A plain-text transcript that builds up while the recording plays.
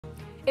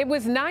It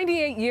was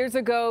 98 years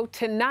ago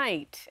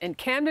tonight in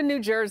Camden, New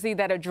Jersey,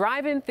 that a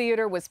drive-in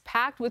theater was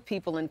packed with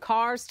people in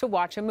cars to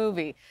watch a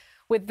movie.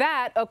 With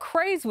that, a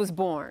craze was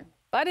born,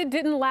 but it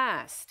didn't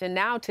last. And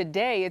now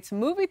today, it's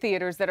movie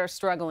theaters that are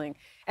struggling.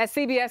 As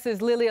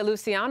CBS's Lilia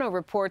Luciano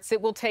reports, it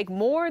will take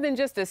more than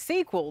just a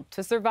sequel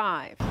to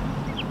survive.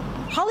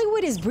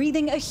 Hollywood is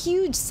breathing a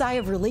huge sigh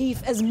of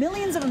relief as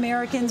millions of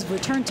Americans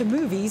return to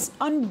movies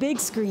on big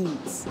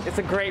screens. It's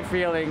a great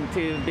feeling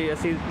to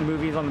see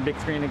movies on the big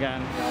screen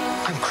again.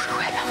 I'm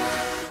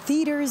Cruella.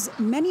 Theaters,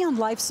 many on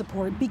life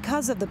support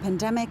because of the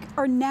pandemic,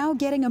 are now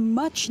getting a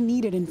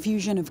much-needed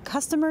infusion of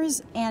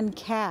customers and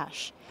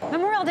cash.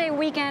 Memorial Day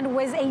weekend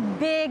was a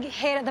big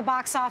hit at the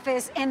box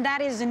office, and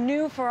that is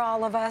new for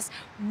all of us.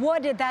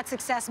 What did that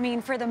success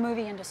mean for the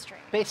movie industry?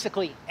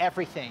 Basically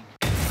everything.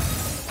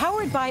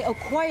 Powered by A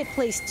Quiet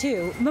Place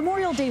 2,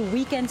 Memorial Day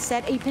weekend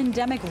set a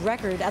pandemic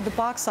record at the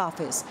box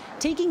office,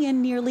 taking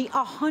in nearly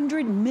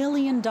 $100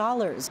 million.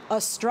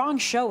 A strong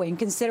showing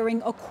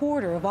considering a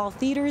quarter of all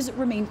theaters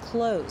remain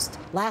closed.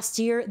 Last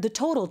year, the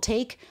total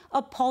take,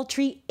 a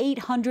paltry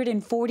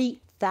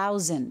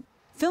 $840,000.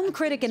 Film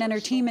critic and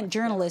entertainment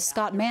journalist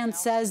Scott Mann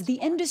says the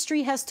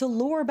industry has to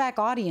lure back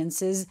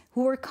audiences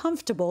who are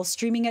comfortable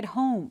streaming at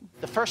home.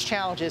 The first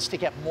challenge is to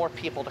get more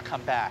people to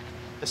come back.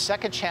 The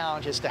second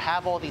challenge is to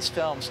have all these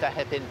films that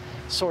have been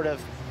sort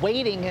of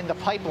waiting in the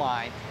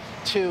pipeline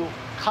to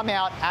come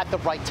out at the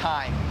right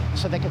time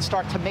so they can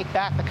start to make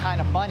back the kind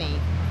of money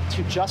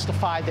to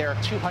justify their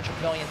 $200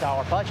 million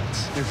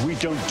budgets. If we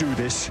don't do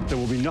this, there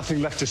will be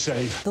nothing left to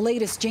save. The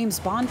latest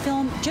James Bond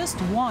film, just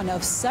one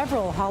of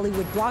several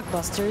Hollywood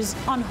blockbusters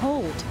on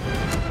hold.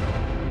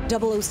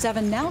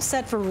 007 now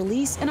set for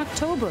release in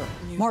October.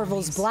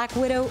 Marvel's Black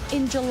Widow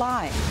in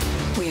July.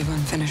 We have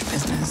unfinished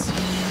business.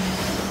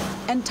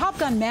 And Top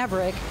Gun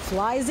Maverick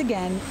flies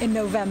again in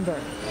November.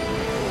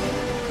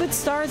 But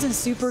stars and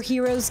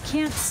superheroes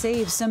can't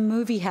save some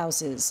movie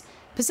houses.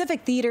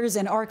 Pacific Theaters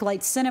and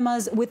ArcLight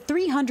Cinemas, with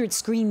 300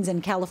 screens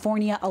in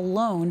California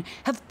alone,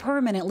 have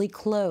permanently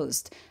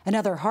closed.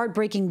 Another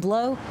heartbreaking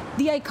blow,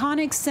 the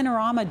iconic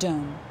Cinerama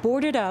Dome,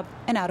 boarded up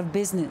and out of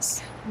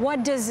business.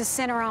 What does the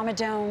Cinerama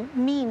Dome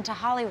mean to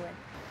Hollywood?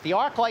 The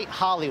ArcLight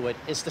Hollywood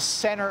is the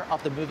center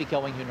of the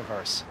movie-going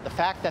universe. The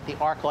fact that the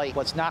ArcLight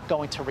was not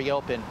going to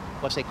reopen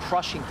was a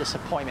crushing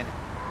disappointment.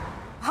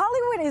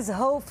 Hollywood is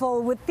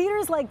hopeful, with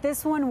theaters like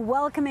this one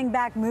welcoming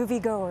back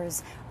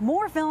moviegoers.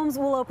 More films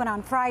will open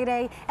on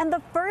Friday, and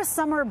the first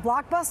summer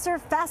blockbuster,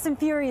 Fast and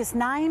Furious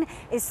 9,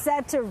 is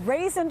set to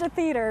race into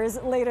theaters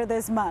later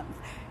this month.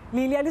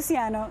 Lilia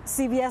Luciano,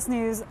 CBS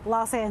News,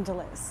 Los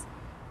Angeles.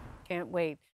 Can't wait.